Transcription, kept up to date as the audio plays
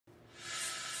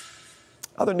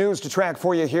Other news to track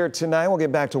for you here tonight. We'll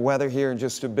get back to weather here in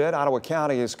just a bit. Ottawa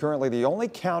County is currently the only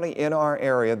county in our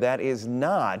area that is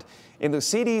not in the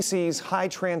CDC's high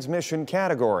transmission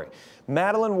category.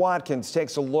 Madeline Watkins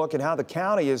takes a look at how the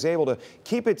county is able to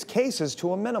keep its cases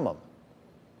to a minimum.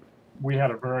 We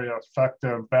had a very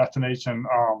effective vaccination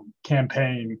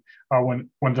campaign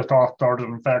when this all started.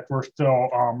 In fact, we're still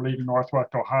leading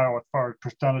Northwest Ohio as far as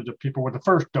percentage of people with the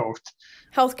first dose.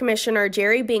 Health Commissioner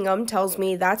Jerry Bingham tells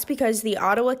me that's because the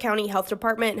Ottawa County Health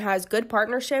Department has good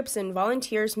partnerships and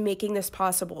volunteers making this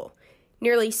possible.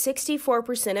 Nearly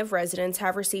 64% of residents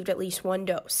have received at least one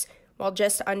dose, while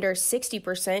just under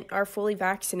 60% are fully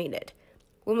vaccinated.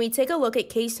 When we take a look at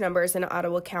case numbers in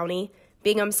Ottawa County,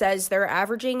 Bingham says they're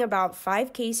averaging about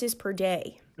 5 cases per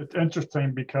day. It's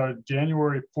interesting because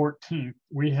January 14th,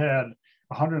 we had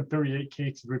 138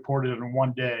 cases reported in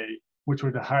one day, which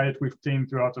was the highest we've seen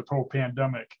throughout this whole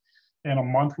pandemic. And a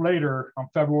month later, on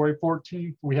February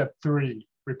 14th, we had 3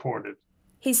 reported.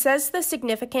 He says the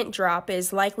significant drop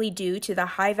is likely due to the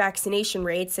high vaccination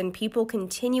rates and people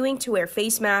continuing to wear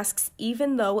face masks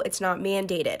even though it's not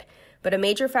mandated. But a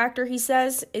major factor, he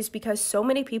says, is because so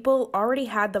many people already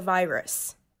had the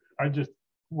virus. I just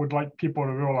would like people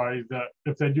to realize that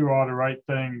if they do all the right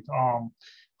things,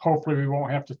 hopefully we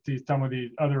won't have to see some of these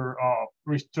other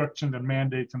restrictions and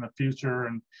mandates in the future,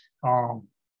 and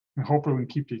hopefully we can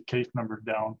keep these case numbers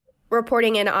down.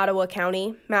 Reporting in Ottawa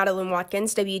County, Madeline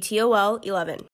Watkins, WTOL 11.